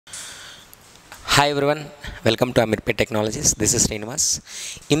Hi everyone, welcome to Ameerpet Technologies. This is Srinivas.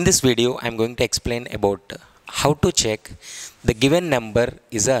 In this video, I am going to explain about how to check the given number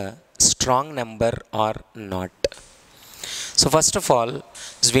is a strong number or not. So first of all,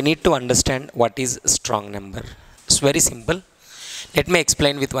 we need to understand what is strong number. It's very simple. Let me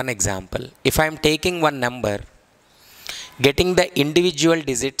explain with one example. If I am taking one number, getting the individual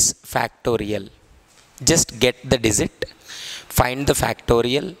digits factorial, just get the digit, find the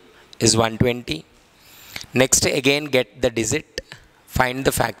factorial is 120. Next again get the digit, find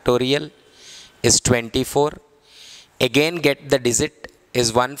the factorial is 24. Again get the digit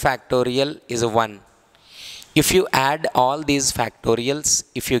is 1 factorial is 1. If you add all these factorials,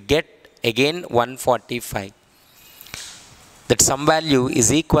 if you get again 145, that some value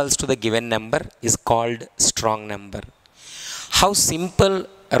is equals to the given number is called strong number. How simple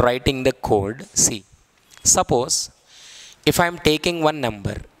writing the code? See, suppose if I am taking one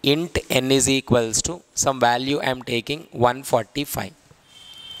number, int n is equals to some value I am taking 145.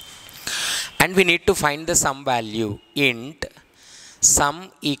 And we need to find the sum value, int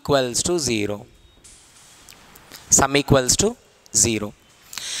sum equals to 0. Sum equals to 0.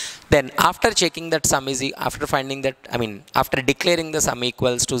 Then after checking that sum is, after declaring the sum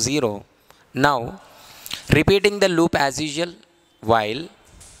equals to 0, now repeating the loop as usual while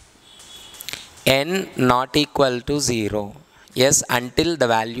n not equal to 0. Yes, until the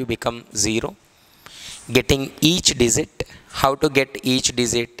value become 0. Getting each digit. How to get each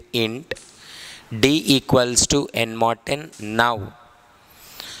digit? Int d equals to n mod 10. Now,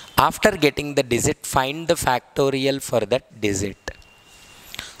 after getting the digit, find the factorial for that digit.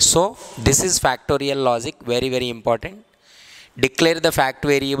 So, this is factorial logic, very very important. Declare the fact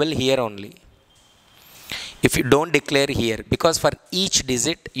variable here only. If you don't declare here, because for each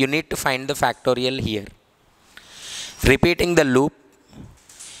digit you need to find the factorial here. Repeating the loop,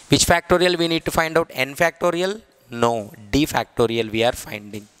 which factorial we need to find out? N factorial? No, d factorial we are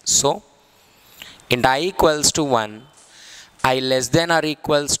finding. So, int I equals to 1, I less than or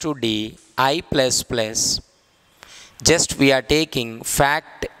equals to d, I plus plus, just we are taking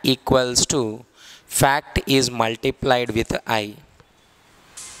fact equals to, fact is multiplied with I.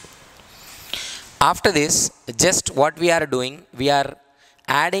 After this, just what we are doing, we are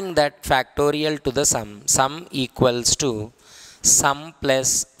adding that factorial to the sum. Sum equals to sum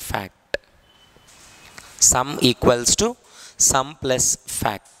plus fact. Sum equals to sum plus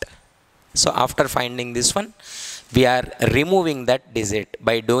fact. So after finding this one, we are removing that digit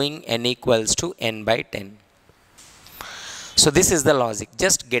by doing n equals to n by 10. So this is the logic.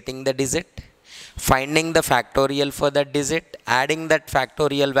 Just getting the digit, finding the factorial for that digit, adding that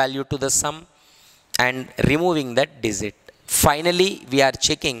factorial value to the sum, and removing that digit. Finally, we are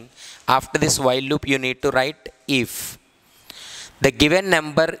checking after this while loop, you need to write if the given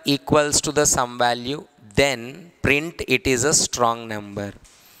number equals to the sum value, then print it is a strong number.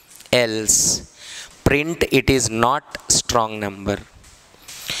 Else, print it is not strong number.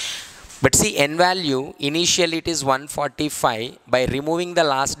 But see, n value, initially it is 145. By removing the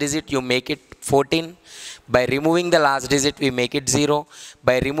last digit, you make it 14. By removing the last digit, we make it 0.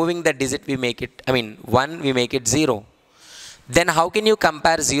 By removing the digit, we make it, 1, we make it 0. Then how can you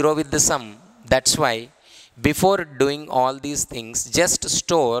compare 0 with the sum? That's why before doing all these things, just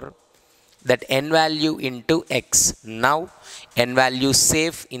store that n value into x. Now n value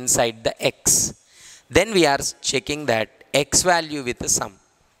safe inside the x. Then we are checking that x value with the sum.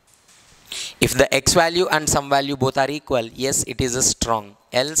 If the x value and sum value both are equal, yes, it is a strong.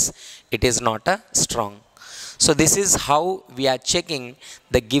 Else, it is not a strong. So this is how we are checking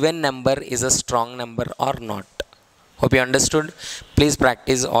the given number is a strong number or not. Hope you understood. Please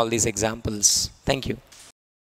practice all these examples. Thank you.